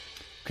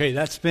Okay,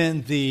 that's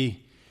been the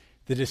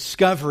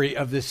discovery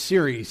of this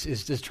series,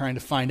 is just trying to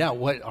find out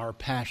what our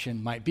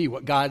passion might be,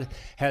 what God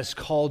has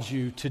called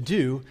you to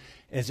do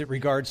as it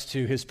regards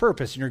to his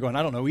purpose. And you're going,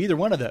 I don't know either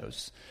one of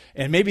those.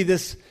 And maybe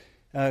this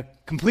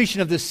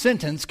completion of this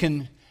sentence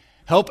can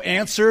help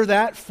answer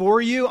that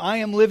for you. I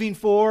am living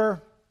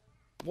for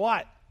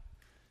what?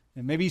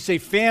 And maybe you say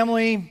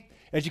family,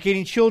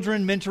 educating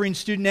children, mentoring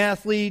student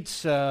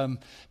athletes.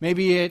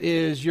 Maybe it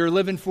is you're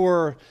living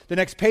for the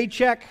next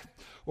paycheck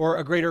or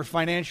a greater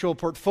financial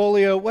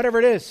portfolio, whatever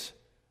it is.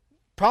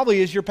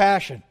 Probably is your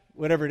passion,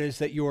 whatever it is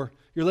that you're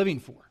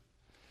living for.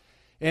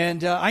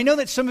 And I know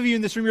that some of you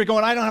in this room are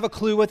going, I don't have a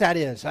clue what that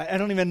is. I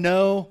don't even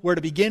know where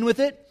to begin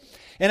with it.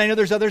 And I know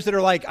there's others that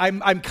are like,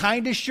 I'm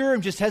kind of sure,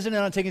 I'm just hesitant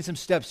on taking some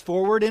steps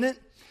forward in it.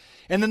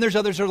 And then there's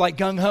others that are like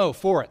gung-ho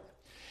for it.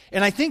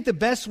 And I think the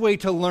best way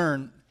to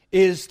learn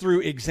is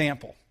through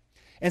example.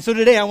 And so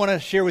today I want to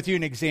share with you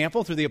an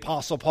example through the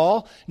Apostle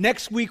Paul.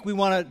 Next week we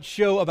want to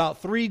show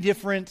about 3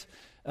 different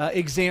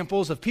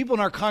examples of people in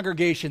our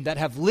congregation that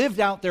have lived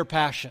out their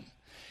passion.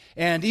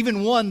 And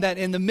even one that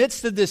in the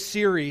midst of this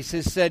series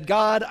has said,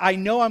 God, I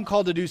know I'm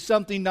called to do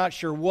something, not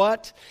sure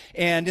what.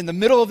 And in the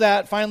middle of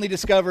that finally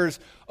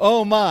discovers,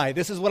 oh my,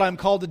 this is what I'm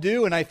called to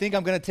do. And I think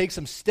I'm going to take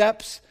some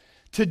steps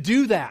to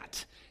do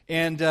that.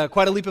 And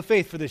quite a leap of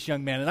faith for this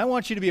young man. And I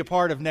want you to be a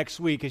part of next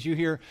week as you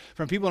hear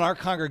from people in our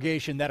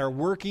congregation that are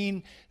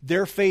working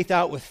their faith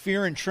out with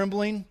fear and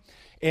trembling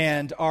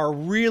and are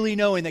really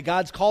knowing that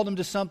God's called them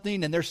to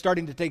something and they're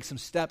starting to take some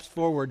steps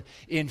forward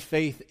in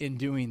faith in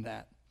doing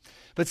that.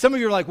 But some of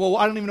you are like, well,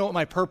 I don't even know what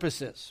my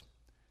purpose is.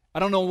 I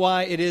don't know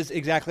why it is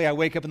exactly I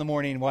wake up in the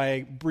morning, why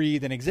I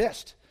breathe and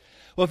exist.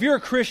 Well, if you're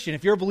a Christian,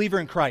 if you're a believer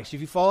in Christ,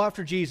 if you follow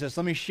after Jesus,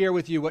 let me share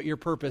with you what your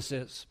purpose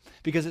is,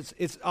 because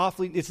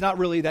it's not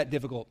really that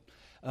difficult.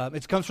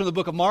 It comes from the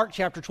book of Mark,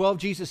 chapter 12.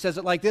 Jesus says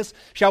it like this.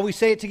 Shall we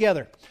say it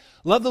together?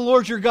 Love the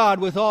Lord your God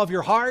with all of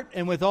your heart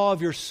and with all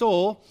of your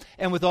soul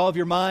and with all of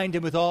your mind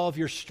and with all of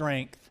your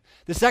strength.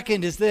 The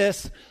second is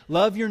this,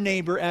 love your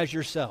neighbor as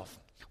yourself.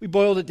 We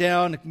boiled it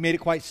down, made it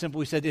quite simple.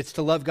 We said it's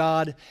to love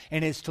God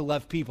and it's to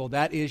love people.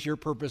 That is your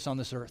purpose on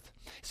this earth.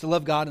 It's to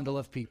love God and to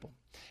love people.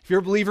 If you're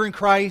a believer in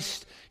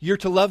Christ, you're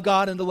to love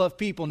God and to love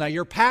people. Now,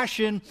 your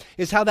passion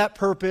is how that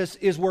purpose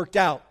is worked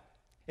out.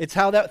 It's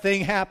how that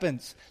thing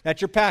happens. That's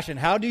your passion.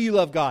 How do you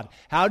love God?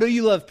 How do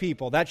you love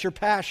people? That's your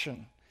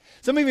passion.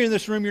 Some of you in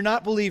this room, you're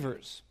not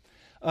believers.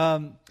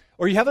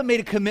 Or you haven't made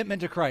a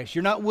commitment to Christ.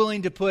 You're not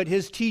willing to put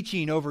his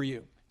teaching over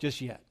you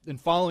just yet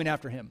and following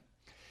after him.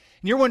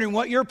 And you're wondering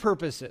what your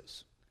purpose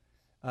is.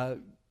 Let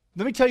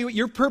me tell you what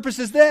your purpose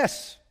is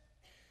this.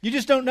 You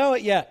just don't know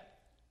it yet.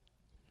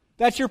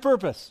 That's your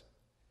purpose.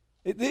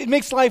 It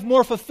makes life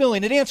more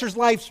fulfilling. It answers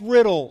life's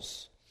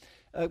riddles.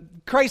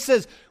 Christ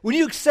says, when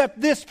you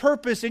accept this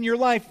purpose in your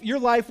life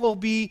will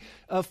be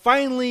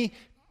finally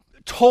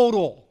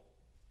total.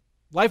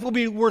 Life will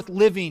be worth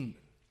living.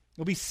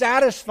 It'll be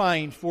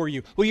satisfying for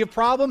you. Will you have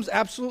problems?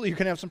 Absolutely, you're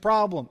going to have some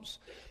problems.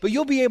 But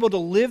you'll be able to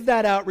live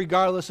that out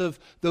regardless of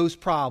those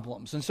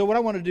problems. And so what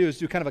I want to do is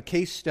do kind of a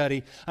case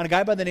study on a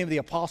guy by the name of the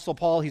Apostle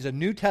Paul. He's a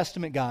New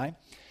Testament guy.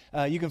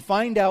 You can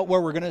find out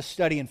where we're going to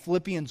study in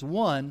Philippians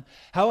 1.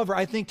 However,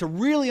 I think to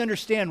really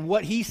understand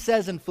what he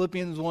says in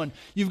Philippians 1,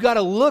 you've got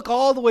to look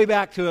all the way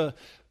back to a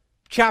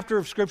chapter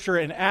of Scripture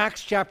in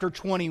Acts chapter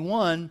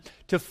 21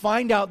 to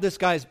find out this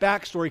guy's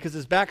backstory, because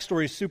his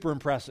backstory is super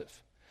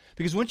impressive.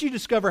 Because once you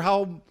discover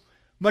how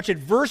much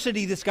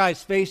adversity this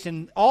guy's faced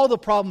and all the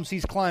problems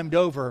he's climbed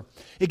over,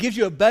 it gives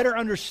you a better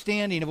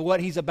understanding of what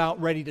he's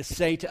about ready to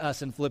say to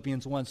us in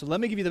Philippians 1. So let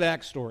me give you the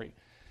backstory.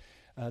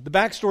 The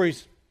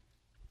backstory's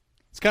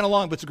it's kind of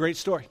long, but it's a great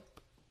story.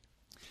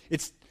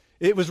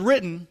 It was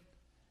written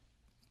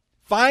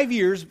 5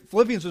 years,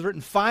 Philippians was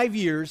written 5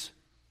 years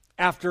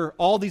after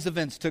all these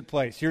events took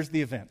place. Here's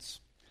the events.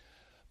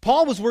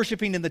 Paul was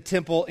worshiping in the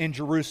temple in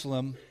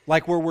Jerusalem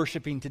like we're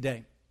worshiping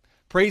today,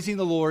 praising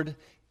the Lord,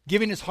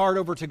 giving his heart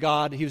over to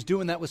God. He was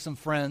doing that with some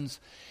friends.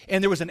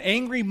 And there was an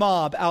angry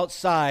mob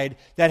outside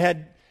that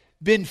had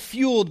been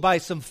fueled by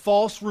some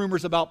false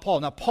rumors about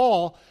Paul. Now,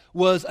 Paul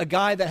was a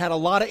guy that had a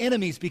lot of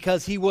enemies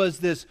because he was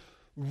this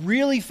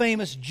really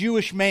famous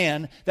Jewish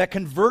man that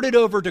converted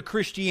over to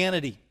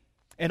Christianity.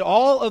 And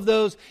all of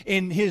those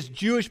in his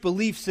Jewish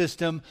belief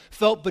system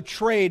felt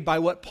betrayed by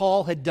what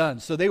Paul had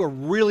done. So they were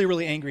really,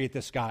 really angry at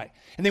this guy.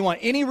 And they want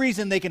any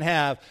reason they can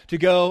have to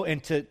go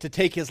and to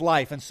take his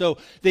life. And so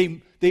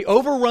they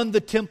overrun the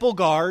temple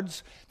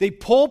guards. They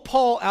pull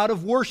Paul out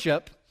of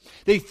worship.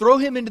 They throw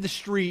him into the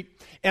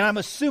street. And I'm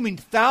assuming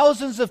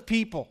thousands of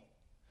people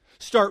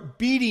start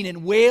beating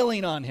and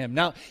wailing on him.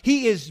 Now,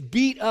 he is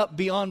beat up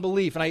beyond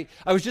belief. And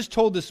I was just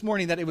told this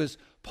morning that it was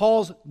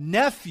Paul's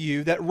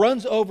nephew that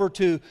runs over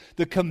to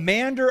the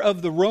commander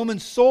of the Roman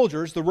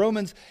soldiers. The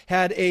Romans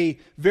had a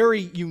very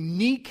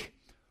unique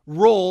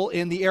role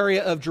in the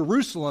area of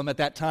Jerusalem at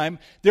that time.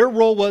 Their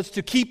role was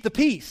to keep the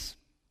peace,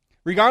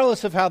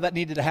 regardless of how that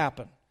needed to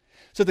happen.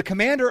 So the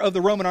commander of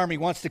the Roman army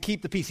wants to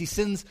keep the peace. He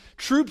sends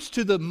troops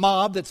to the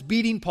mob that's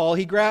beating Paul.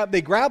 They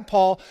grab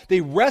Paul,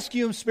 they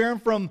rescue him, spare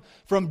him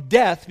from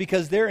death,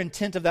 because their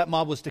intent of that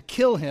mob was to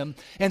kill him.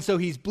 And so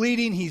he's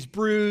bleeding, he's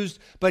bruised,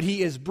 but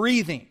he is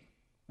breathing.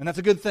 And that's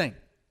a good thing.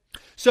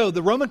 So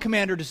the Roman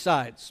commander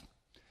decides,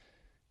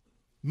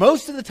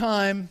 most of the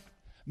time,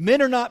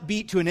 men are not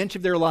beat to an inch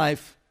of their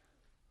life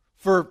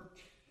for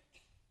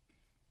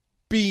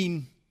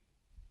being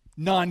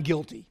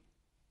non-guilty.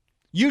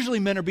 Usually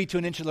men are beat to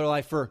an inch of their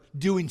life for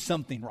doing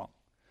something wrong.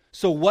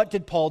 So what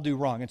did Paul do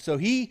wrong? And so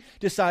he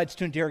decides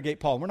to interrogate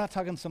Paul. We're not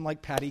talking some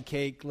like patty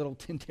cake, little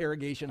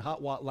interrogation,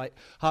 hot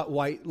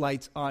white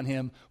lights on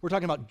him. We're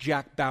talking about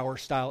Jack Bauer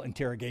style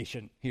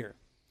interrogation here.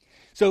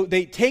 So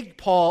they take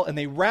Paul and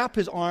they wrap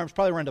his arms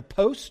probably around a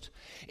post,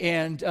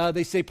 and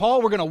they say,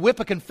 Paul, we're going to whip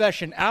a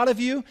confession out of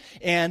you.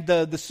 And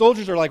the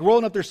soldiers are like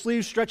rolling up their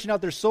sleeves, stretching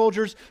out their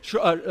shoulders,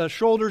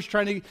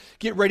 trying to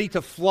get ready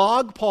to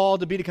flog Paul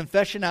to beat a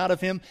confession out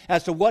of him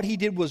as to what he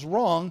did was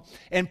wrong.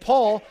 And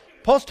Paul's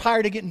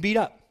tired of getting beat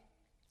up.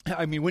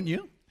 I mean, wouldn't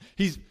you?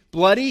 He's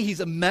bloody,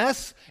 he's a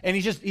mess, and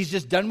he's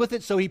just done with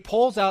it. So he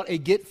pulls out a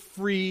get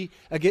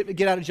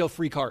out of jail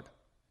free card.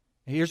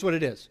 And here's what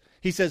it is.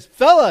 He says,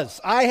 fellas,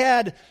 I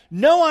had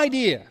no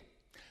idea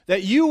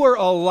that you were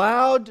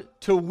allowed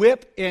to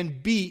whip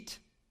and beat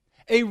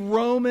a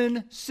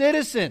Roman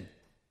citizen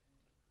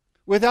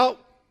without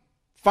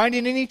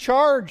finding any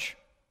charge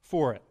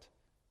for it.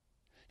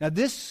 Now,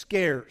 this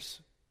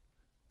scares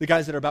the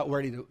guys that are about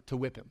ready to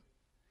whip him.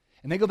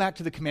 And they go back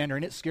to the commander,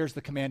 and it scares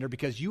the commander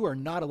because you are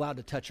not allowed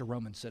to touch a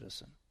Roman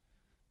citizen.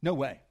 No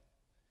way.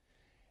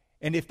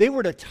 And if they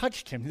were to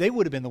touch him, they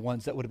would have been the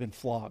ones that would have been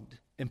flogged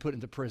and put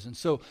into prison.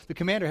 So the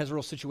commander has a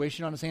real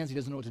situation on his hands. He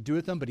doesn't know what to do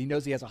with them, but he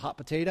knows he has a hot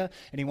potato,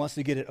 and he wants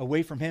to get it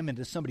away from him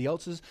into somebody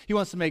else's. He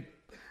wants to make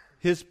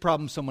his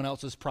problem someone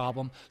else's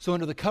problem. So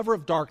under the cover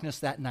of darkness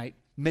that night,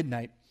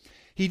 midnight,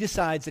 he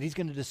decides that he's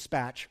going to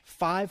dispatch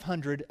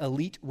 500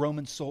 elite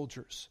Roman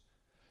soldiers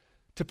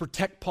to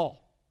protect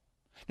Paul.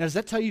 Now, does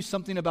that tell you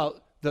something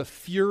about the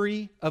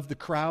fury of the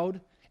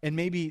crowd and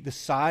maybe the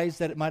size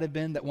that it might have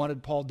been that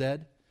wanted Paul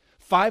dead?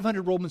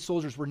 500 Roman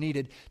soldiers were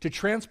needed to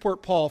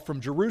transport Paul from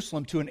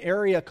Jerusalem to an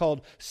area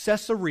called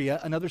Caesarea,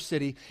 another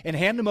city, and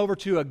hand him over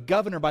to a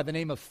governor by the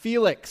name of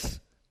Felix.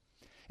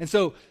 And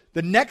so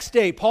the next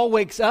day, Paul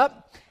wakes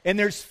up, and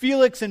there's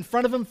Felix in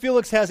front of him.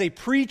 Felix has a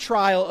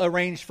pre-trial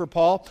arranged for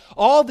Paul.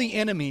 All the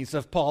enemies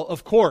of Paul,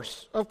 of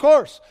course,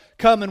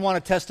 come and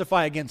want to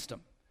testify against him.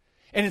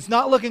 And it's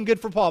not looking good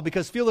for Paul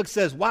because Felix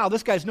says, wow,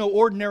 this guy's no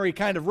ordinary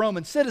kind of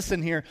Roman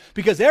citizen here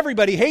because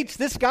everybody hates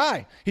this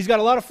guy. He's got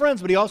a lot of friends,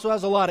 but he also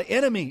has a lot of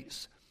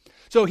enemies.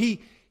 So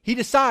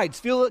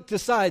Felix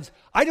decides,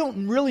 I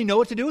don't really know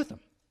what to do with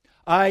him.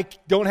 I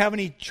don't have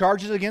any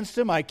charges against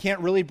him. I can't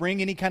really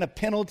bring any kind of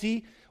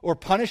penalty or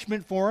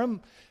punishment for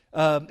him.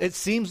 It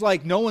seems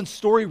like no one's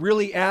story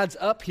really adds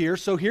up here.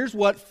 So here's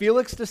what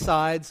Felix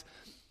decides.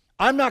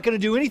 I'm not going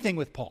to do anything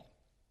with Paul.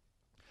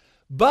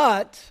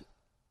 But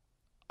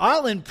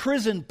I'll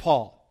imprison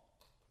Paul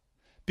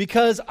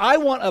because I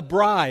want a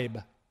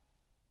bribe.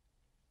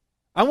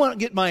 I want to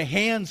get my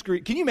hands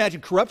greased. Can you imagine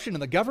corruption in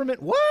the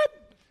government?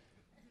 What?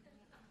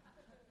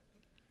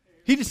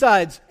 He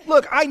decides,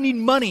 look, I need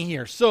money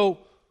here. So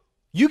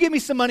you give me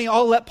some money,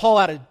 I'll let Paul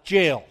out of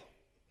jail.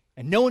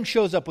 And no one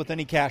shows up with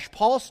any cash.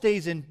 Paul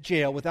stays in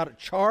jail without a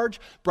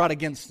charge brought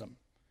against him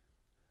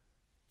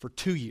for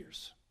 2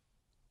 years.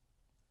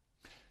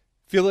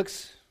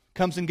 Felix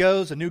comes and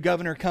goes. A new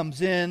governor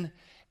comes in.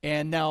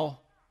 And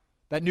now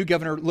that new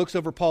governor looks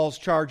over Paul's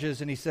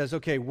charges and he says,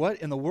 okay, what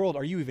in the world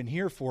are you even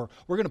here for?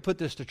 We're going to put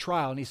this to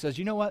trial. And he says,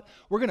 you know what?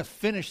 We're going to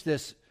finish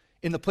this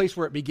in the place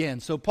where it began.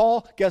 So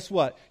Paul, guess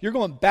what? You're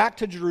going back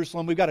to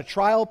Jerusalem. We've got a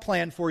trial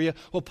planned for you.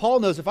 Well,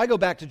 Paul knows if I go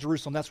back to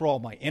Jerusalem, that's where all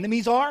my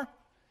enemies are.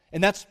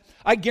 And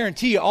I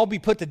guarantee you, I'll be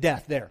put to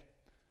death there.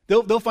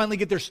 They'll finally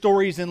get their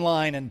stories in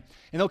line and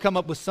they'll come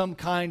up with some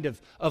kind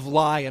of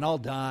lie and I'll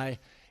die.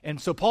 And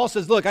so Paul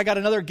says, look, I got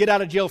another get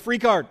out of jail free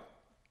card.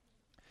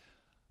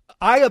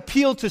 I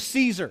appeal to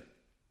Caesar.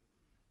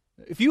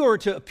 If you were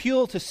to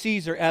appeal to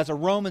Caesar as a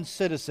Roman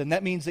citizen,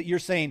 that means that you're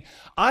saying,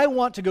 I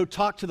want to go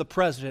talk to the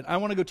president. I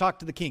want to go talk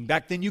to the king.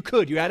 Back then you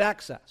could. You had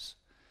access.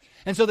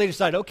 And so they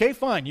decide, okay,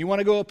 fine. You want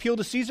to go appeal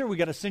to Caesar? We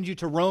got to send you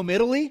to Rome,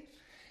 Italy,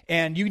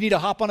 and you need to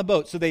hop on a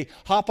boat. So they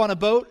hop on a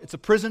boat. It's a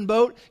prison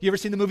boat. You ever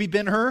seen the movie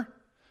Ben-Hur?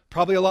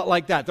 Probably a lot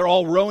like that. They're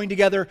all rowing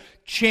together,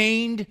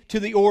 chained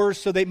to the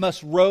oars, so they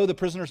must row. The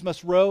prisoners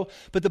must row.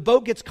 But the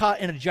boat gets caught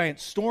in a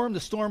giant storm. The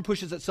storm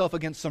pushes itself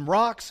against some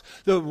rocks.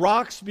 The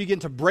rocks begin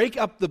to break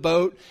up the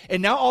boat,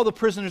 and now all the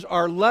prisoners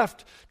are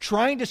left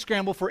trying to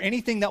scramble for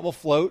anything that will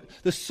float.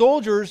 The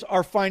soldiers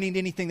are finding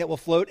anything that will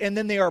float, and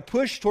then they are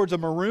pushed towards a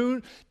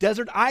maroon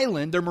desert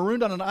island. They're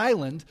marooned on an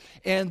island,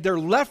 and they're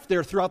left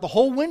there throughout the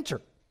whole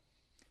winter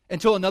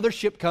until another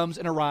ship comes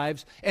and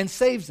arrives and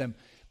saves them.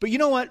 But you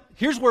know what?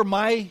 Here's where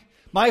my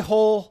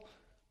whole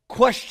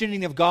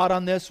questioning of God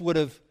on this I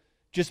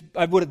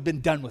would have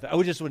been done with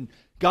it.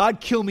 God,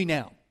 kill me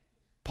now.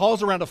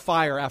 Paul's around a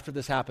fire after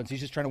this happens.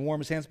 He's just trying to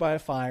warm his hands by a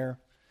fire.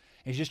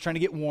 He's just trying to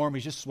get warm.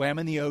 He's just swam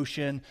in the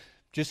ocean,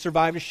 just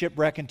survived a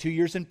shipwreck and 2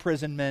 years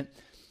imprisonment.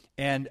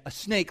 And a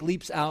snake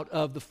leaps out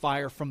of the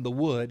fire from the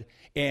wood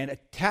and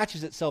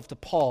attaches itself to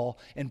Paul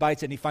and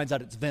bites it, and he finds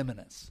out it's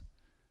venomous.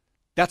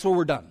 That's where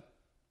we're done.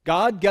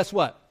 God, guess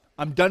what?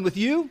 I'm done with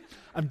you.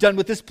 I'm done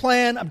with this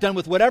plan. I'm done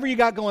with whatever you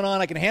got going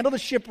on. I can handle the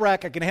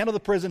shipwreck. I can handle the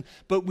prison,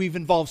 but we've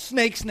involved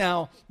snakes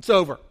now. It's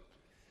over.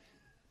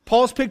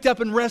 Paul's picked up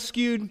and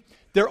rescued.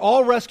 They're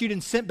all rescued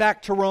and sent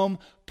back to Rome.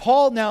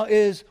 Paul now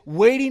is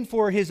waiting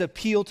for his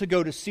appeal to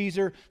go to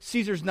Caesar.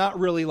 Caesar's not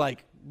really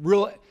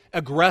real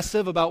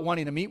aggressive about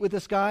wanting to meet with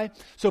this guy.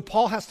 So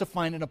Paul has to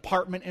find an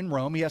apartment in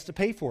Rome. He has to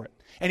pay for it.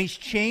 And he's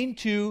chained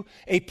to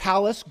a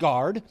palace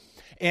guard.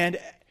 And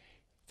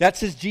that's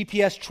his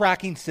GPS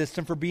tracking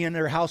system for being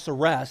under house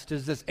arrest,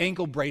 is this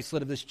ankle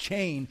bracelet of this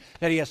chain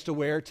that he has to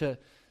wear to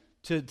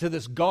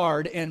this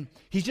guard. And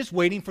he's just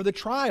waiting for the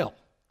trial.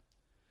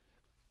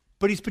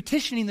 But he's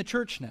petitioning the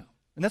church now.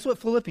 And that's what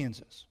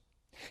Philippians is.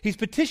 He's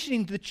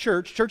petitioning the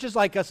church, churches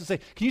like us, to say,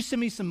 can you send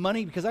me some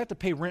money because I have to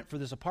pay rent for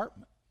this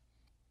apartment?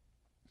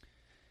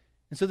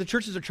 And so the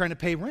churches are trying to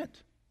pay rent.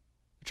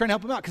 They're trying to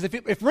help him out. Because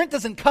if rent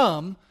doesn't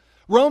come,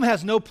 Rome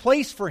has no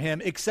place for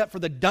him except for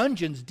the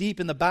dungeons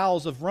deep in the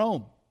bowels of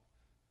Rome.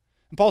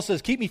 And Paul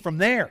says, keep me from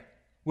there,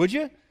 would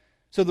you?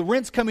 So the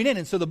rent's coming in.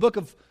 And so the book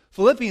of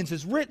Philippians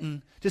is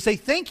written to say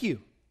thank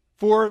you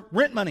for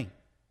rent money.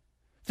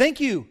 Thank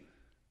you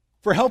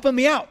for helping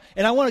me out.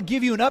 And I want to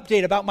give you an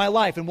update about my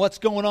life and what's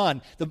going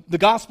on. The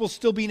gospel's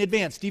still being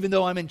advanced, even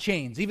though I'm in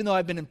chains, even though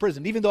I've been in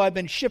prison, even though I've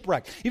been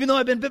shipwrecked, even though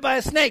I've been bit by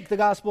a snake, the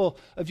gospel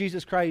of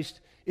Jesus Christ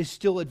is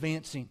still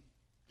advancing.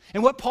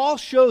 And what Paul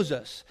shows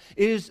us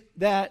is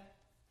that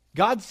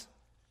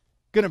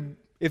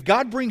if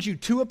God brings you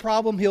to a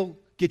problem, he'll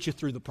get you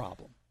through the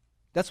problem.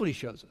 That's what he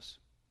shows us.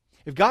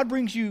 If God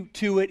brings you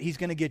to it, he's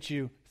going to get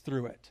you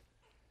through it.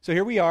 So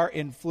here we are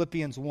in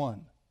Philippians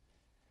 1.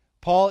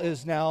 Paul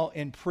is now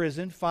in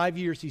prison. 5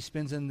 years he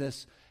spends in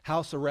this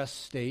house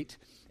arrest state,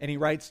 and he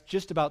writes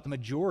just about the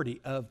majority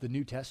of the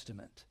New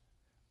Testament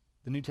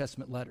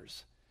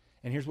letters.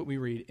 And here's what we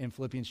read in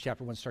Philippians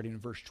chapter 1, starting in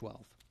verse 12.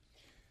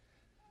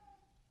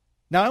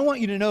 Now I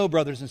want you to know,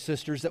 brothers and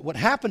sisters, that what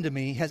happened to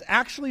me has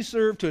actually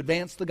served to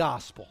advance the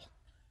gospel.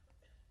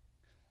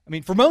 I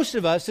mean, for most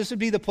of us, this would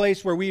be the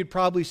place where we would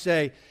probably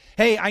say,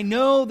 hey, I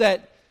know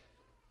that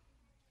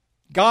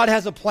God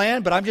has a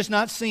plan, but I'm just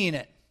not seeing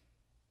it.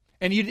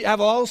 And you'd have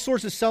all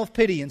sorts of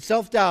self-pity and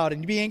self-doubt,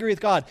 and you'd be angry with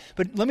God.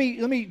 But let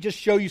me just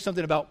show you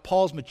something about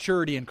Paul's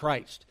maturity in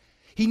Christ.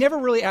 He never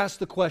really asked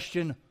the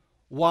question,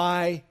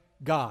 why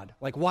God?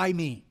 Like, why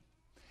me?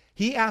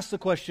 He asked the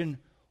question,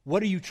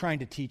 what are you trying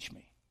to teach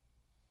me?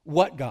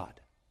 What God?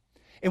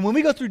 And when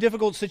we go through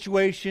difficult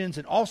situations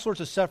and all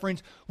sorts of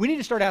sufferings, we need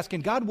to start asking,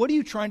 God, what are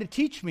you trying to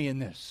teach me in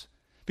this?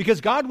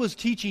 Because God was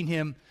teaching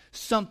him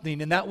something,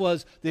 and that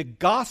was the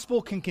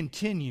gospel can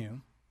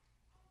continue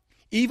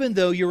even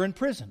though you're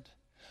imprisoned.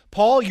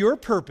 Paul, your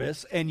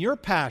purpose and your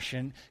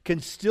passion can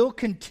still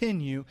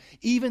continue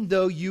even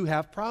though you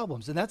have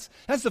problems. And that's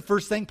the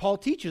first thing Paul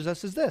teaches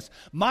us is this.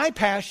 My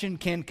passion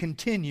can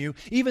continue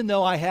even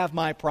though I have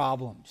my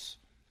problems.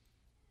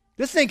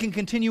 This thing can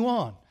continue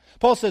on.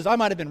 Paul says, I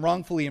might have been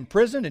wrongfully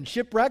imprisoned and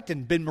shipwrecked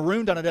and been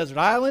marooned on a desert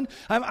island.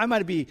 I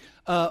might be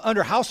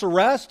under house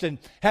arrest and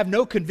have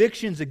no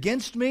convictions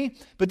against me.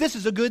 But this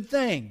is a good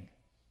thing.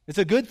 It's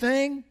a good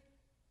thing.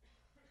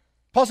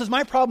 Paul says,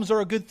 my problems are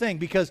a good thing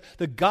because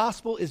the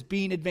gospel is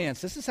being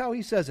advanced. This is how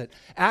he says it.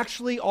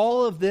 Actually,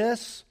 all of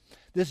this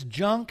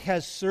junk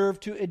has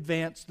served to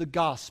advance the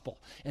gospel.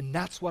 And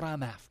that's what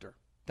I'm after.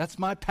 That's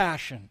my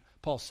passion,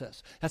 Paul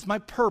says. That's my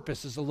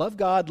purpose, is to love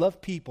God,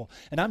 love people.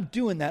 And I'm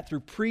doing that through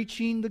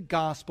preaching the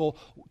gospel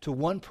to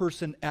one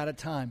person at a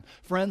time.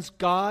 Friends,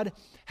 God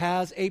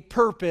has a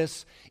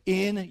purpose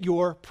in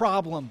your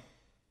problem.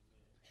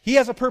 He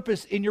has a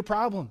purpose in your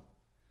problem.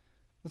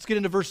 Let's get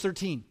into verse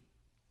 13.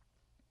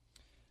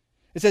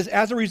 It says,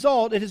 as a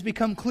result, it has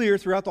become clear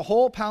throughout the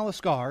whole palace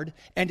guard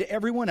and to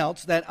everyone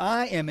else that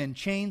I am in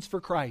chains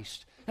for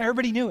Christ. Now,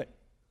 everybody knew it.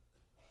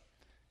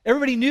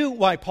 Everybody knew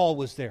why Paul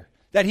was there,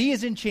 that he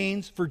is in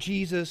chains for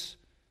Jesus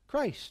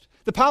Christ.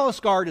 The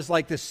palace guard is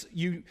like this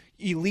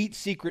elite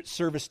secret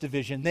service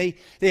division. They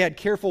had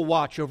careful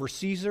watch over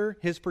Caesar,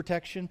 his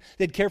protection.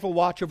 They had careful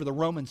watch over the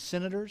Roman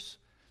senators.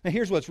 Now,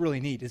 here's what's really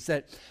neat, is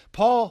that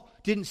Paul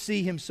didn't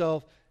see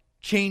himself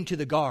chained to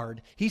the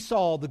guard. He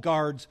saw the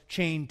guards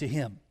chained to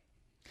him.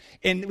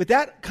 And with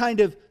that kind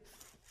of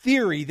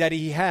theory that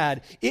he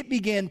had, it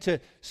began to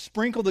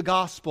sprinkle the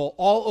gospel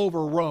all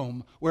over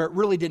Rome where it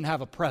really didn't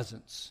have a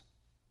presence.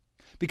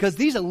 Because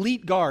these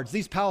elite guards,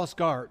 these palace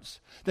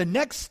guards, the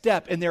next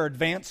step in their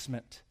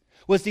advancement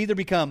was to either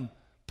become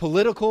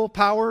political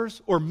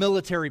powers or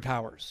military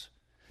powers.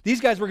 These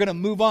guys were going to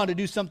move on to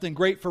do something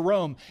great for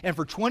Rome. And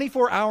for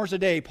 24 hours a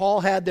day, Paul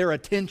had their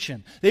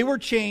attention. They were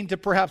chained to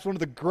perhaps one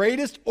of the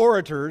greatest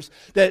orators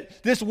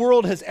that this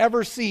world has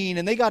ever seen.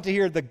 And they got to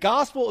hear the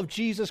gospel of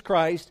Jesus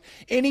Christ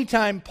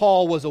anytime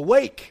Paul was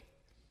awake.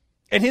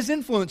 And his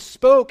influence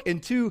spoke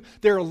into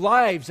their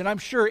lives, and I'm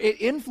sure it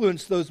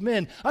influenced those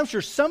men. I'm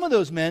sure some of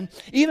those men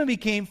even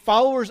became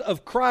followers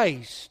of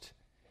Christ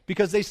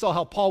because they saw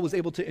how Paul was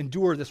able to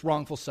endure this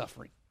wrongful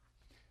suffering.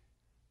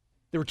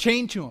 They were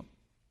chained to him.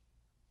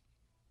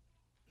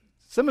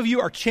 Some of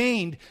you are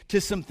chained to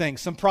some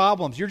things, some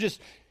problems.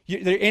 They're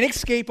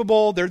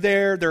inescapable. They're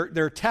there.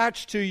 They're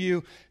attached to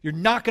you. You're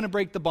not going to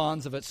break the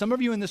bonds of it. Some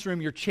of you in this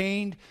room, you're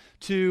chained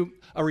to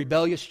a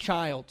rebellious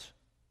child.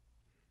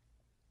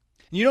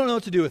 You don't know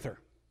what to do with her.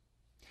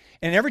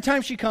 And every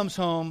time she comes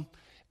home,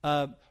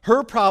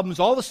 her problems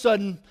all of a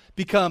sudden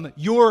become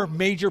your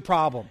major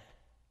problem.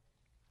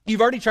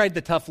 You've already tried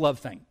the tough love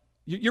thing.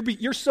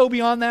 You're so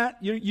beyond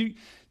that. They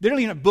don't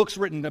even have books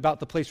written about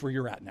the place where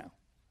you're at now.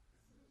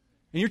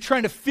 And you're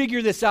trying to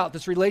figure this out,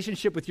 this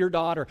relationship with your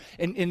daughter.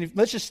 And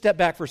let's just step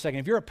back for a second.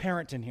 If you're a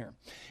parent in here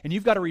and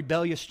you've got a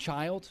rebellious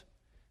child,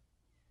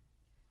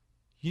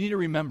 you need to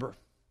remember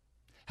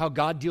how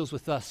God deals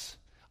with us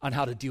on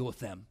how to deal with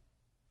them.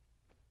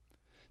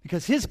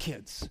 Because his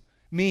kids,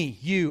 me,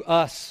 you,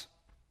 us,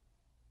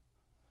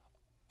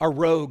 are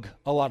rogue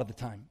a lot of the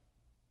time.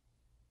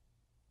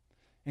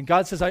 And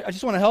God says, I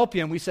just want to help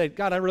you. And we say,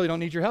 God, I really don't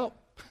need your help.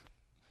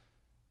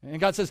 And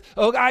God says,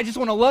 oh, I just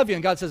want to love you.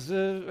 And God says,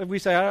 we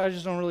say, I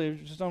just don't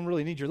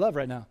really need your love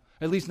right now.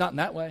 At least not in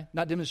that way,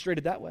 not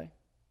demonstrated that way.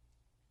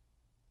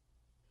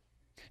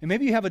 And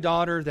maybe you have a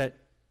daughter that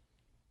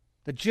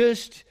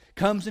just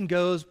comes and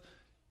goes,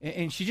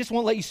 and she just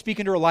won't let you speak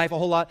into her life a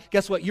whole lot.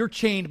 Guess what? You're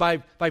chained by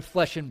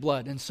flesh and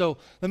blood. And so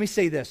let me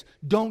say this.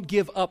 Don't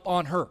give up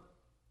on her.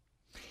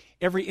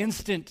 Every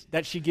instant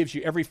that she gives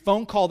you, every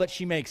phone call that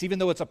she makes, even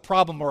though it's a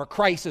problem or a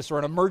crisis or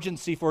an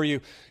emergency for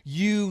you,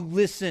 you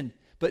listen.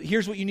 But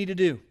here's what you need to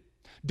do.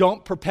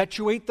 Don't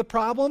perpetuate the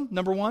problem,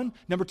 number one.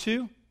 Number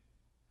two,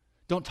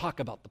 don't talk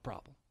about the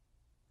problem.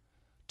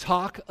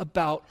 Talk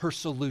about her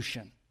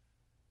solution.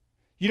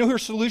 You know who her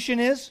solution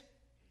is?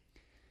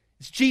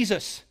 It's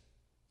Jesus.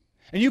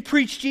 And you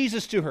preach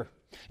Jesus to her.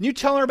 And you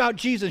tell her about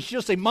Jesus.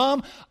 She'll say,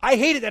 Mom, I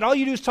hate it that all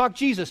you do is talk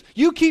Jesus.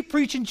 You keep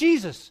preaching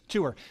Jesus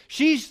to her.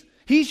 He's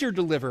your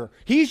deliverer.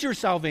 He's your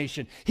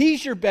salvation.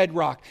 He's your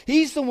bedrock.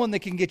 He's the one that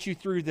can get you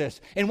through this.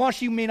 And while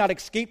she may not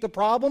escape the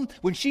problem,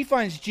 when she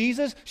finds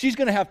Jesus, she's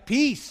going to have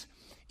peace,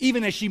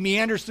 even as she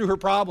meanders through her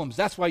problems.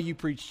 That's why you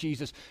preach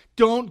Jesus.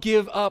 Don't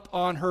give up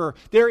on her.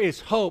 There is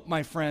hope,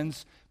 my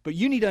friends, but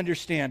you need to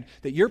understand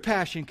that your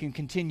passion can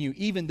continue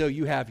even though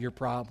you have your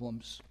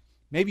problems.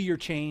 Maybe you're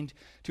chained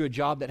to a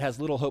job that has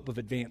little hope of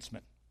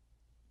advancement.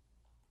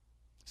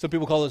 Some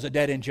people call this a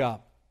dead-end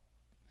job.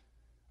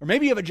 Or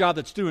maybe you have a job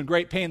that's doing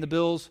great, paying the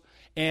bills,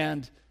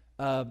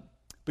 but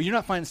you're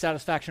not finding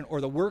satisfaction,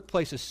 or the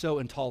workplace is so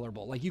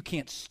intolerable, like you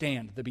can't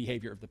stand the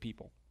behavior of the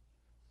people.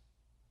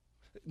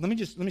 Let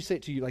me say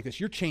it to you like this.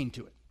 You're chained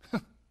to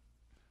it.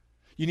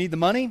 You need the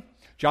money.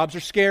 Jobs are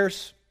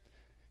scarce.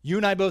 You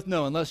and I both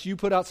know, unless you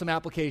put out some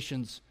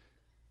applications,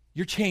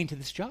 you're chained to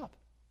this job.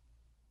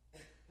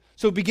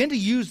 So begin to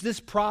use this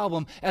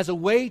problem as a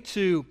way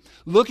to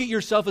look at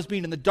yourself as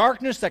being in the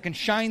darkness that can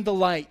shine the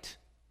light.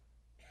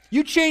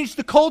 You change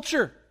the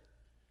culture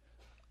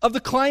of the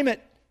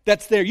climate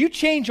that's there. You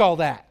change all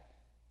that.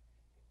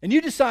 And you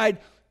decide,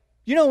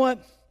 you know what?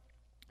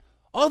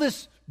 All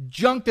this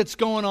junk that's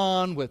going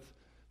on with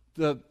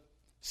the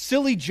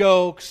silly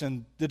jokes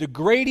and the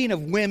degrading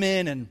of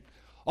women and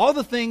all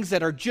the things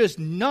that are just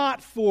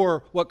not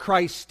for what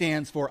Christ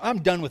stands for, I'm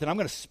done with it. I'm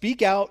going to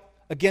speak out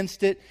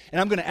against it, and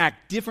I'm going to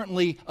act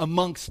differently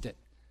amongst it.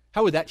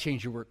 How would that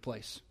change your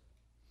workplace?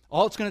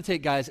 All it's going to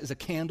take, guys, is a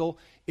candle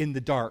in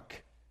the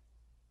dark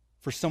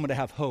for someone to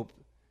have hope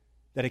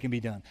that it can be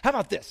done. How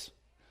about this?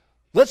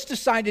 Let's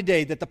decide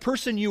today that the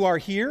person you are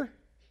here,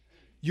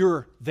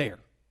 you're there.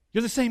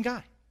 You're the same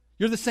guy.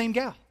 You're the same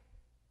gal.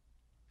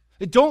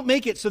 Don't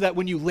make it so that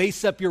when you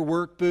lace up your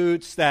work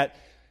boots, that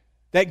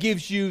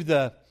gives you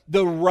the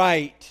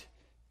right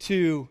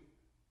to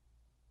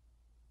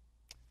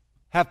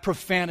have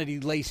profanity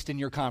laced in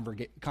your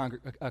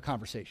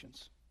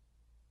conversations.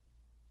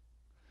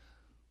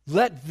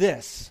 Let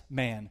this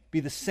man be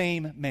the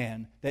same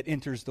man that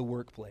enters the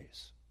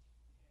workplace.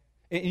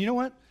 And you know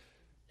what?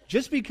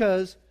 Just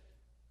because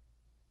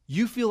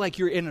you feel like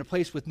you're in a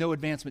place with no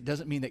advancement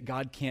doesn't mean that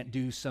God can't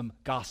do some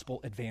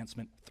gospel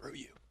advancement through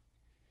you.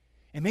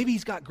 And maybe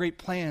he's got great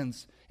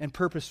plans and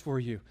purpose for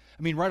you.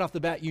 I mean, right off the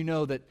bat, you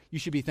know that you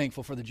should be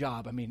thankful for the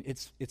job. I mean,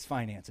 it's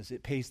finances.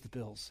 It pays the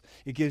bills.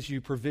 It gives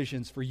you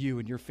provisions for you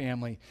and your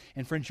family.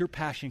 And friends, your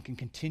passion can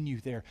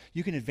continue there.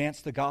 You can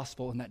advance the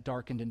gospel in that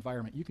darkened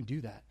environment. You can do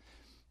that.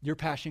 Your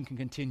passion can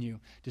continue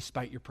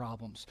despite your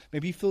problems.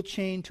 Maybe you feel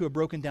chained to a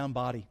broken down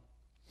body,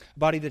 a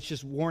body that's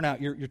just worn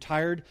out. You're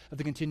tired of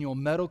the continual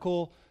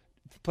medical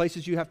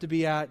places you have to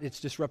be at.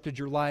 It's disrupted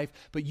your life.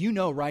 But you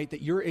know, right,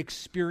 that your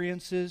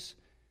experiences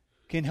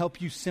can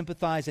help you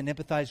sympathize and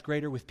empathize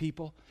greater with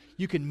people.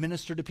 You can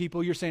minister to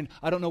people. You're saying,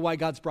 I don't know why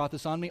God's brought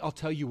this on me. I'll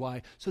tell you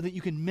why. So that you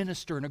can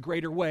minister in a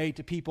greater way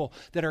to people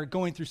that are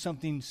going through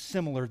something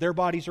similar. Their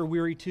bodies are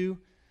weary too.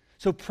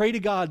 So pray to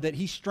God that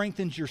He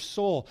strengthens your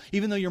soul.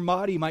 Even though your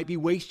body might be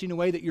wasting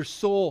away, that your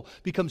soul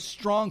becomes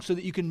strong so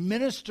that you can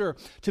minister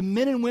to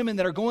men and women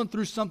that are going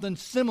through something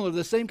similar,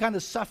 the same kind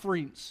of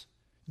sufferings.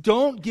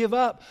 Don't give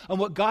up on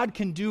what God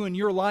can do in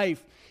your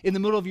life in the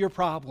middle of your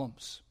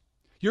problems.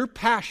 Your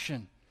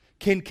passion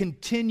can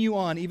continue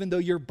on even though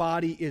your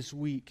body is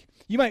weak.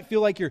 You might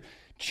feel like you're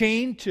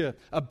chained to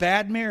a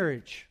bad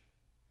marriage.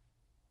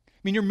 I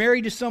mean, you're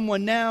married to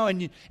someone now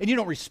and you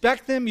don't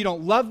respect them, you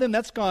don't love them.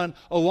 That's gone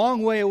a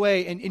long way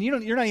away, and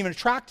you're not even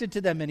attracted to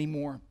them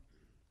anymore.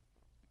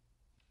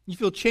 You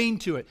feel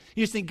chained to it.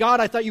 You just think, God,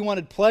 I thought you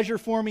wanted pleasure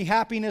for me,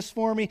 happiness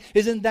for me.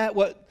 Isn't that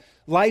what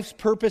life's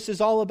purpose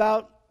is all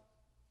about?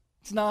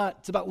 It's not.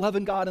 It's about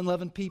loving God and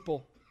loving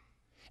people.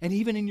 And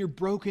even in your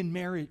broken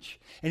marriage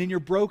and in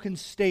your broken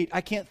state, I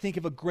can't think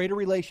of a greater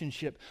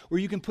relationship where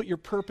you can put your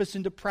purpose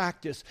into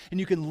practice and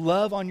you can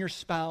love on your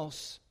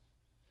spouse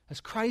as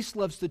Christ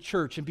loves the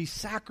church and be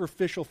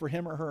sacrificial for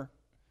him or her.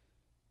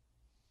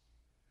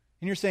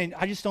 And you're saying,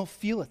 I just don't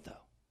feel it though.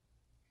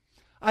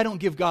 I don't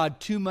give God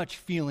too much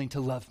feeling to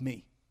love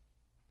me.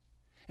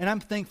 And I'm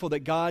thankful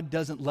that God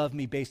doesn't love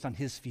me based on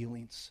his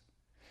feelings.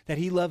 That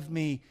he loved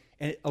me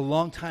a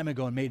long time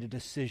ago and made a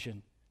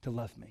decision to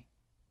love me.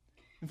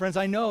 And friends,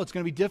 I know it's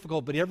going to be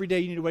difficult, but every day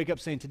you need to wake up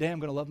saying, today I'm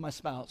going to love my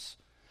spouse.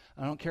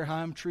 I don't care how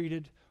I'm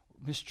treated,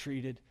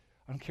 mistreated.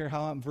 I don't care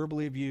how I'm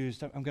verbally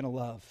abused. I'm going to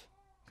love.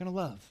 I'm going to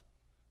love.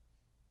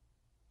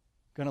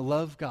 I'm going to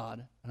love God,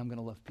 and I'm going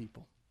to love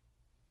people.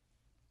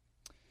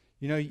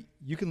 You know,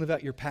 you can live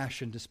out your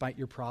passion despite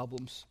your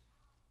problems.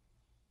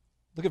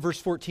 Look at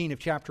verse 14 of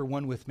chapter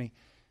 1 with me.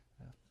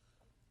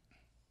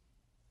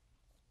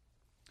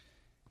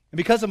 And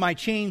because of my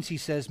chains, he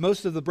says,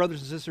 most of the brothers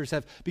and sisters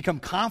have become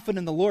confident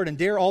in the Lord and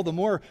dare all the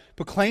more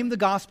proclaim the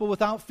gospel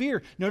without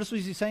fear. Notice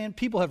what he's saying?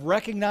 People have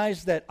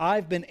recognized that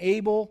I've been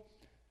able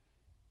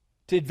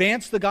to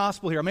advance the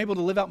gospel here. I'm able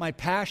to live out my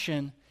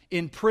passion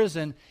in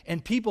prison,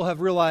 and people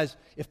have realized,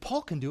 if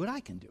Paul can do it,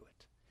 I can do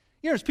it.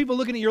 You know, there's people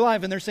looking at your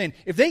life and they're saying,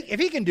 if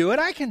he can do it,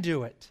 I can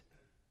do it.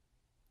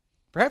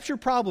 Perhaps your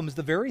problem is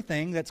the very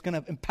thing that's going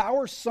to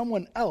empower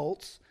someone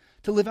else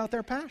to live out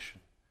their passion.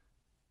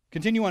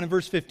 Continue on in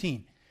verse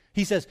 15.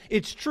 He says,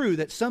 it's true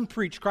that some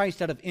preach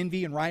Christ out of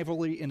envy and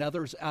rivalry and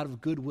others out of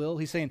goodwill.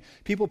 He's saying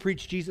people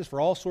preach Jesus for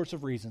all sorts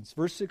of reasons.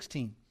 Verse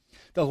 16,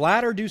 the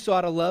latter do so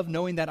out of love,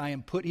 knowing that I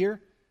am put here.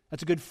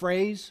 That's a good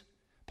phrase.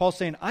 Paul's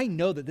saying, I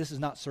know that this is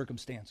not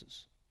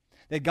circumstances.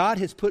 That God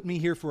has put me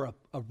here for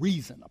a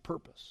reason, a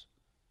purpose.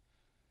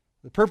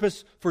 The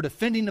purpose for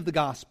defending of the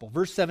gospel.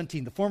 Verse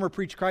 17, the former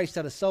preach Christ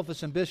out of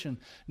selfish ambition,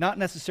 not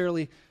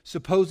necessarily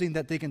supposing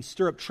that they can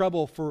stir up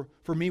trouble for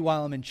me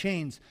while I'm in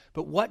chains.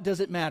 But what does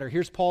it matter?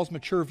 Here's Paul's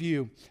mature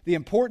view. The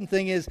important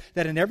thing is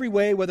that in every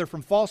way, whether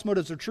from false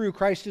motives or true,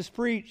 Christ is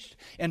preached.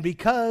 And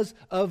because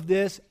of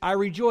this, I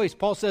rejoice.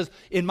 Paul says,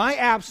 in my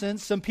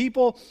absence, some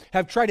people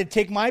have tried to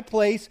take my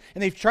place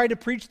and they've tried to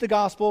preach the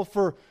gospel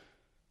for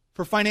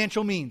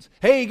financial means.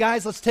 Hey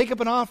guys, let's take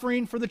up an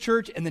offering for the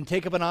church and then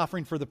take up an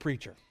offering for the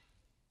preacher.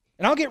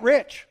 And I'll get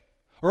rich,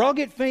 or I'll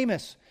get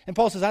famous. And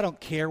Paul says, I don't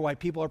care why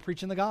people are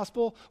preaching the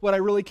gospel. What I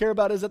really care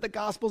about is that the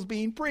gospel's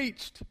being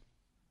preached.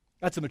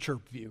 That's a mature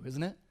view,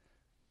 isn't it?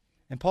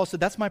 And Paul said,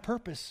 that's my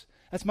purpose.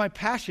 That's my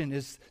passion,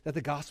 is that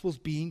the gospel's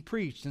being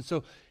preached. And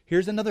so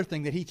here's another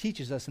thing that he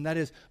teaches us, and that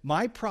is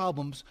my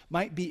problems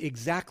might be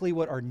exactly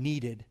what are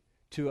needed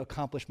to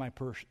accomplish my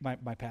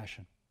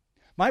passion.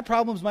 My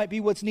problems might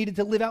be what's needed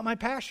to live out my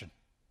passion.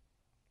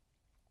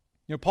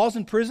 You know, Paul's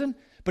in prison,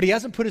 but he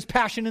hasn't put his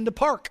passion into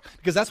park,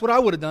 because that's what I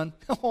would have done.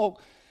 Oh,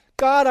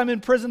 God, I'm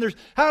in prison.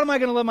 How am I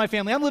going to love my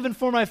family? I'm living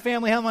for my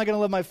family. How am I going to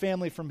love my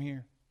family from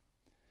here?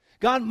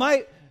 God,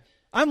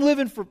 I'm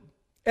living for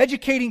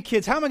educating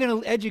kids. How am I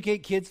going to educate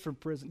kids from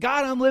prison?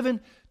 God, I'm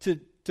living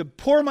to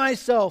pour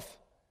myself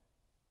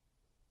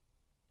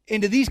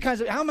into these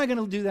kinds of, how am I going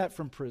to do that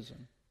from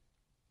prison?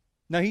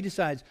 Now he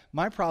decides,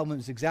 my problem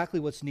is exactly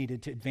what's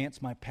needed to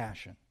advance my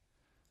passion.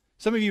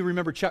 Some of you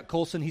remember Chuck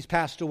Colson. He's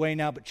passed away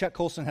now, but Chuck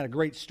Colson had a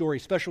great story.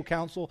 Special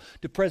counsel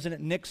to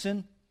President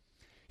Nixon.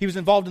 He was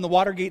involved in the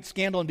Watergate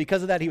scandal, and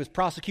because of that, he was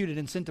prosecuted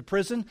and sent to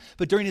prison.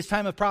 But during his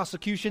time of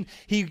prosecution,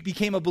 he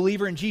became a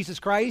believer in Jesus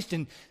Christ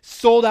and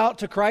sold out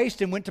to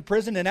Christ and went to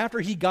prison. And after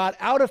he got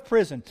out of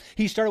prison,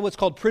 he started what's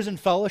called Prison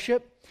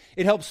Fellowship.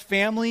 It helps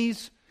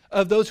families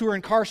of those who are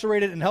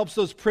incarcerated and helps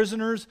those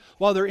prisoners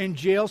while they're in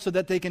jail so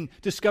that they can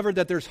discover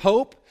that there's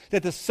hope,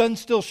 that the sun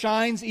still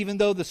shines even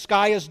though the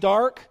sky is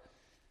dark.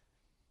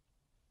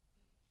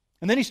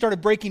 And then he started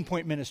Breaking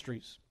Point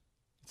Ministries.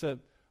 It's a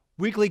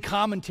weekly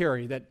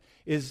commentary that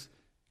has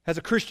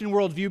a Christian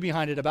worldview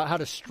behind it about how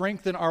to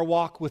strengthen our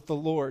walk with the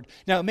Lord.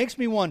 Now, it makes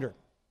me wonder,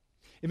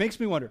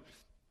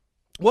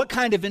 what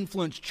kind of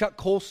influence Chuck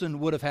Colson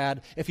would have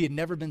had if he had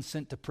never been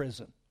sent to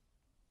prison.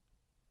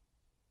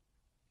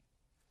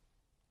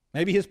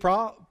 Maybe his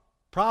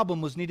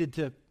problem was needed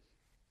to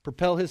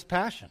propel his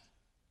passion.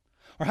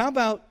 Or how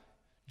about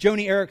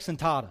Joni Eareckson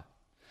Tada?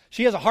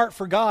 She has a heart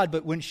for God,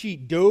 but when she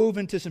dove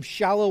into some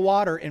shallow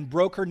water and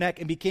broke her neck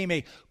and became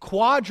a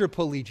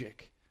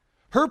quadriplegic,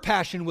 Her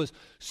passion was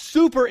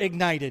super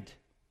ignited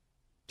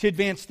to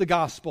advance the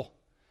gospel.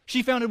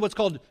 She founded what's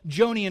called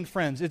Joni and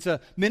Friends. It's a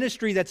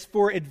ministry that's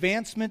for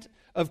advancement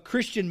of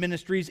Christian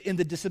ministries in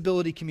the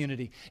disability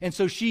community. And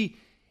so she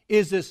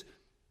is this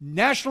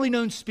nationally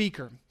known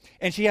speaker,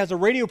 and she has a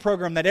radio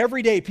program that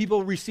every day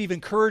people receive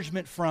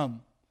encouragement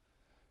from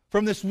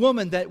this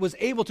woman that was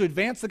able to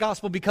advance the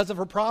gospel because of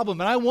her problem.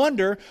 And I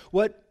wonder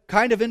what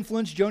kind of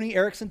influence Joni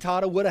Eareckson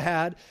Tada would have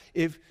had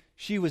if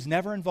she was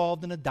never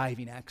involved in a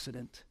diving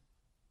accident.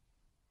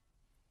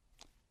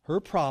 Her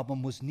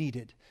problem was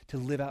needed to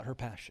live out her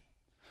passion.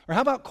 Or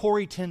how about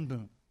Corrie ten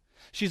Boom?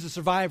 She's a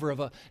survivor of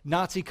a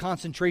Nazi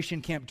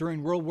concentration camp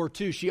during World War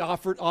II. She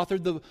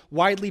authored the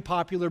widely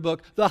popular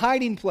book, The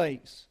Hiding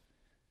Place.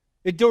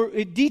 It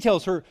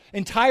details her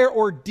entire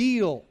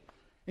ordeal.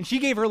 And she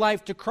gave her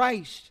life to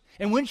Christ.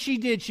 And when she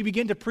did, she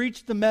began to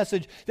preach the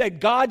message that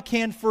God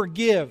can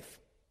forgive.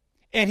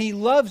 And He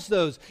loves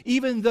those,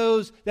 even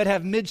those that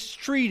have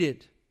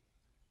mistreated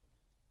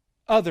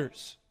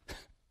others.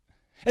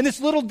 And this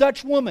little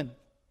Dutch woman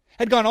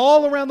had gone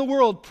all around the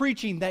world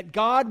preaching that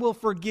God will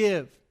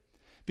forgive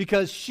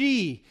because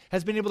she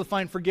has been able to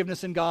find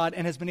forgiveness in God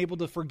and has been able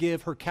to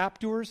forgive her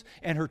captors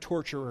and her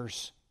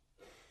torturers.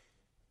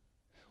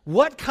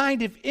 What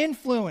kind of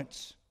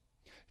influence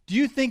do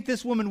you think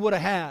this woman would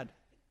have had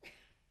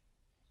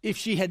if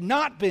she had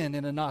not been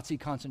in a Nazi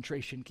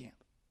concentration camp?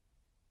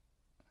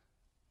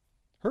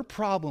 Her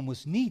problem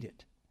was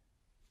needed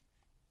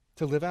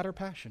to live out her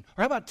passion.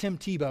 Or how about Tim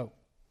Tebow?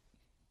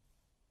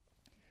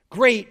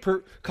 Great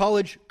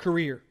college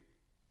career.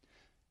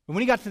 And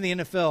when he got to the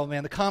NFL,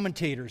 man, the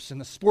commentators and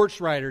the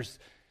sports writers,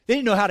 they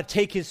didn't know how to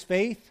take his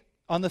faith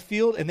on the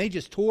field, and they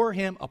just tore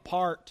him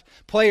apart.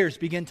 Players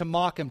began to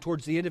mock him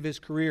towards the end of his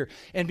career.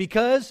 And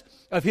because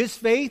of his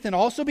faith and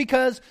also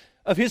because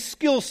of his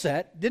skill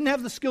set, didn't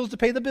have the skills to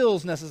pay the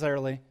bills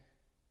necessarily,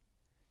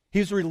 he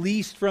was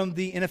released from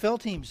the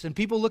NFL teams, and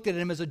people looked at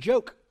him as a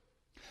joke.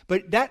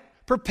 But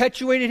that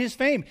perpetuated his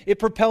fame. It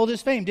propelled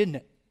his fame, didn't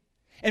it?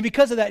 And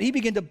because of that, he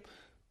began to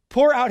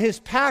pour out his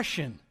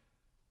passion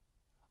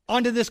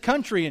onto this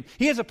country. And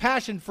he has a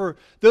passion for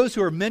those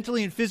who are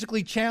mentally and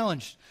physically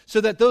challenged,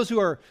 so that those who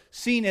are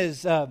seen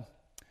as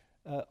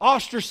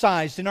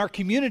ostracized in our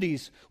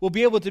communities will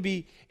be able to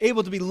be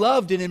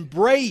loved and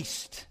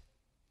embraced.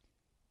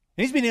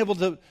 And he's been able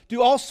to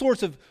do all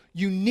sorts of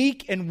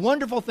unique and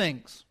wonderful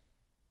things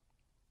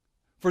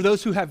for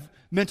those who have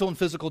mental and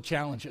physical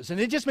challenges. And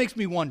it just makes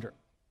me wonder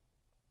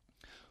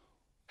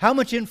how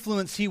much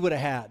influence he would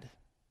have had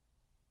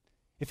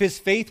if his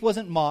faith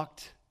wasn't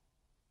mocked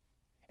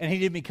and he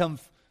didn't become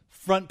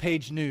front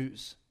page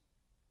news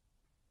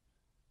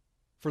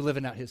for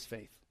living out his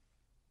faith.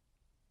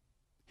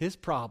 His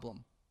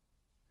problem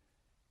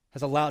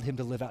has allowed him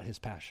to live out his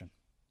passion.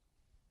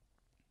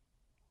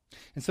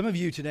 And some of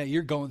you today,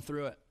 you're going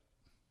through it.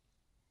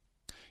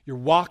 You're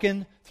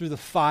walking through the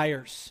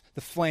fires,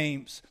 the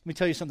flames. Let me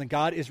tell you something.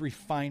 God is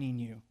refining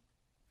you.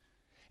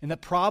 And the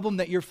problem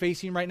that you're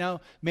facing right now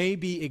may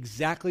be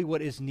exactly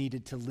what is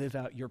needed to live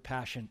out your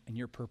passion and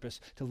your purpose,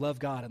 to love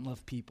God and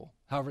love people,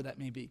 however that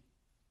may be.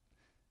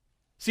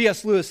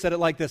 C.S. Lewis said it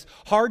like this: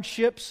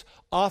 hardships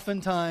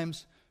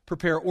oftentimes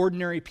prepare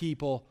ordinary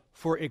people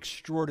for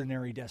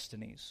extraordinary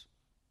destinies.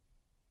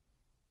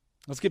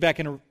 Let's get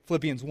back into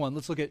Philippians 1.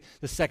 Let's look at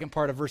the second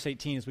part of verse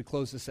 18 as we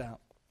close this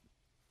out.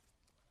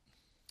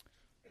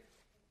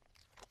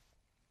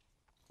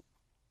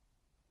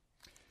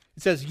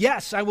 It says,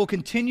 "Yes, I will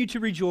continue to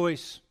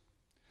rejoice,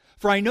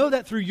 for I know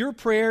that through your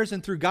prayers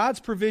and through God's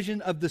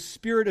provision of the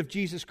Spirit of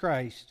Jesus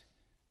Christ,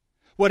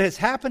 what has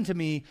happened to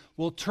me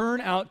will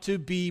turn out to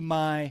be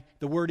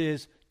the word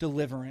is,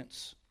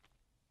 deliverance."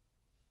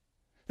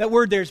 That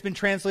word there has been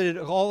translated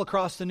all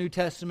across the New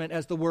Testament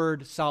as the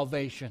word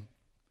salvation.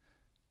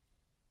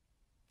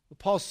 What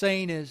Paul's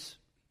saying is,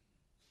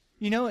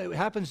 it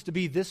happens to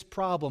be this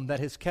problem that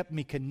has kept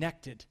me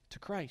connected to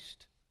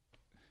Christ.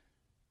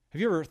 Have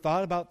you ever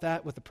thought about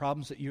that with the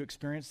problems that you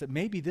experience? That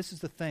maybe this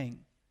is the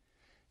thing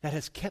that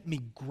has kept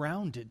me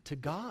grounded to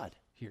God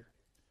here.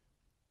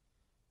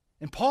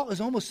 And Paul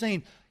is almost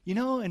saying,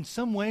 in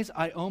some ways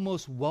I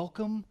almost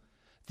welcome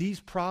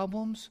these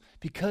problems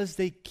because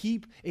they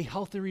keep a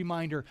healthy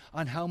reminder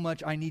on how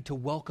much I need to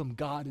welcome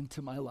God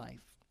into my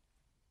life.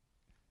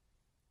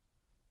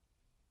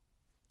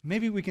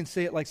 Maybe we can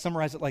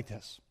summarize it like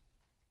this: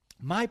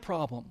 my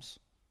problems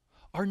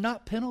are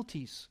not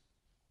penalties.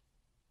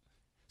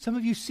 Some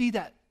of you see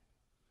that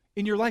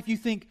in your life. You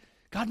think,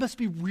 God must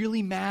be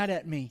really mad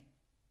at me.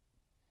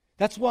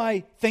 That's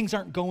why things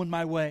aren't going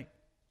my way.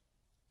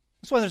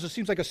 That's why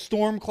seems like a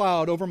storm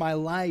cloud over my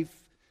life.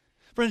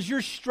 Friends,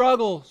 your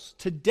struggles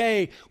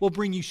today will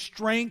bring you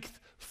strength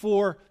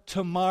for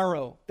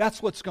tomorrow.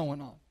 That's what's going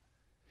on.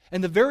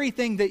 And the very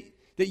thing that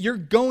you're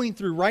going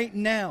through right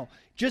now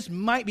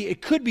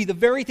it could be the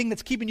very thing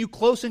that's keeping you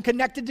close and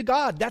connected to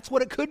God. That's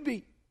what it could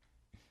be.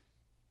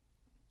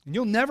 And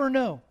you'll never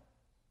know.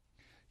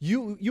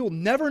 You'll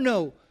never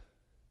know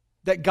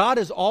that God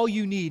is all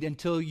you need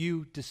until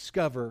you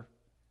discover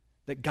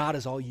that God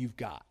is all you've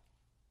got.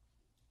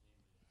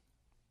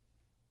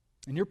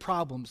 And your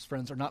problems,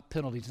 friends, are not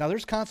penalties. Now,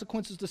 there's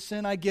consequences to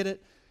sin, I get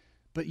it.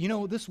 But you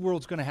know, this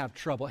world's going to have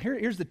trouble.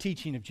 Here's the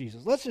teaching of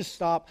Jesus. Let's just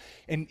stop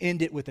and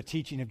end it with the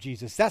teaching of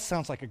Jesus. That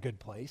sounds like a good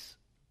place.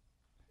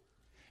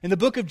 In the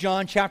book of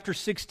John, chapter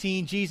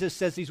 16, Jesus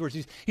says these words.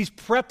 He's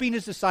prepping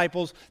his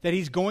disciples that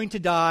he's going to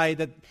die,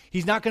 that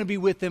he's not going to be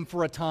with them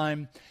for a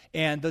time.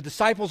 And the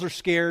disciples are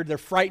scared. They're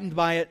frightened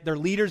by it. Their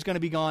leader's going to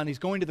be gone. He's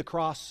going to the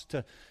cross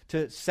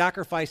to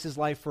sacrifice his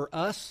life for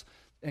us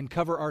and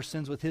cover our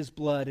sins with his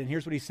blood. And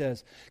here's what he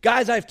says.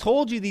 Guys, I've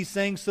told you these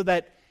things so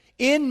that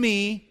in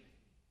me,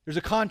 there's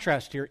a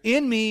contrast here.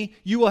 In me,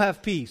 you will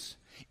have peace.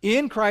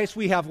 In Christ,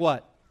 we have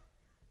what?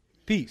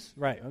 Peace.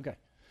 Right, okay.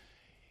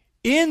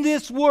 In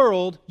this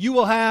world, you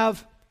will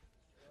have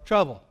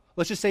trouble.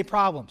 Let's just say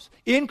problems.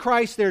 In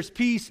Christ, there's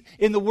peace.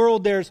 In the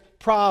world, there's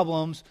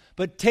problems.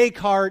 But take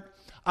heart,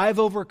 I've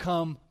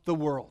overcome the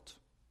world.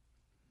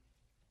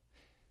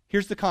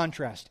 Here's the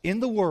contrast. In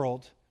the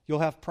world, you'll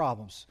have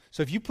problems.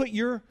 So if you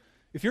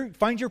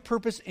find your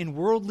purpose in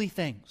worldly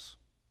things,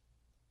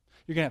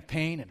 you're going to have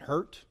pain and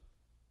hurt,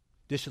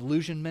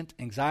 disillusionment,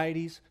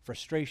 anxieties,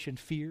 frustration,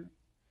 fear.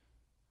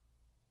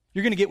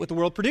 You're going to get what the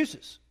world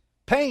produces.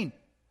 Pain,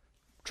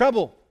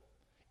 trouble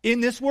in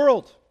this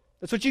world.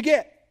 That's what you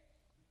get.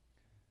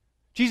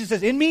 Jesus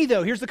says, in me,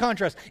 though, here's the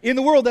contrast. In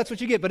the world, that's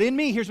what you get. But in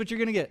me, here's what you're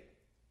going to get.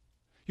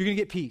 You're going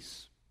to get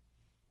peace.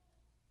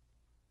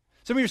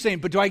 Some of you are saying,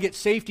 but do I get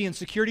safety and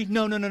security?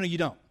 No, you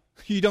don't.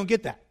 You don't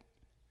get that.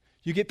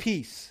 You get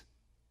peace.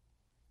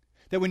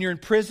 That when you're in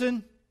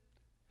prison,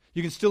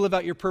 you can still live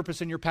out your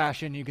purpose and your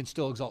passion. You can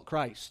still exalt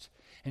Christ.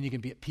 And you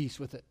can be at peace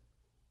with it.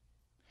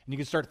 And you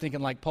can start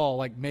thinking like Paul,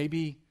 like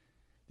maybe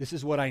this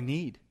is what I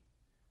need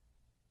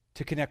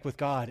to connect with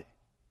God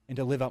and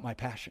to live out my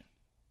passion.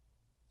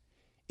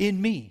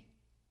 In me,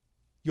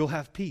 you'll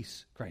have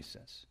peace, Christ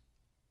says.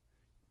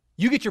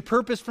 You get your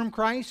purpose from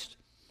Christ,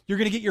 you're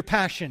going to get your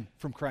passion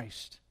from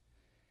Christ.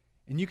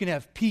 And you can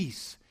have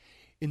peace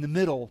in the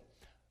middle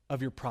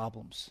of your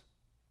problems.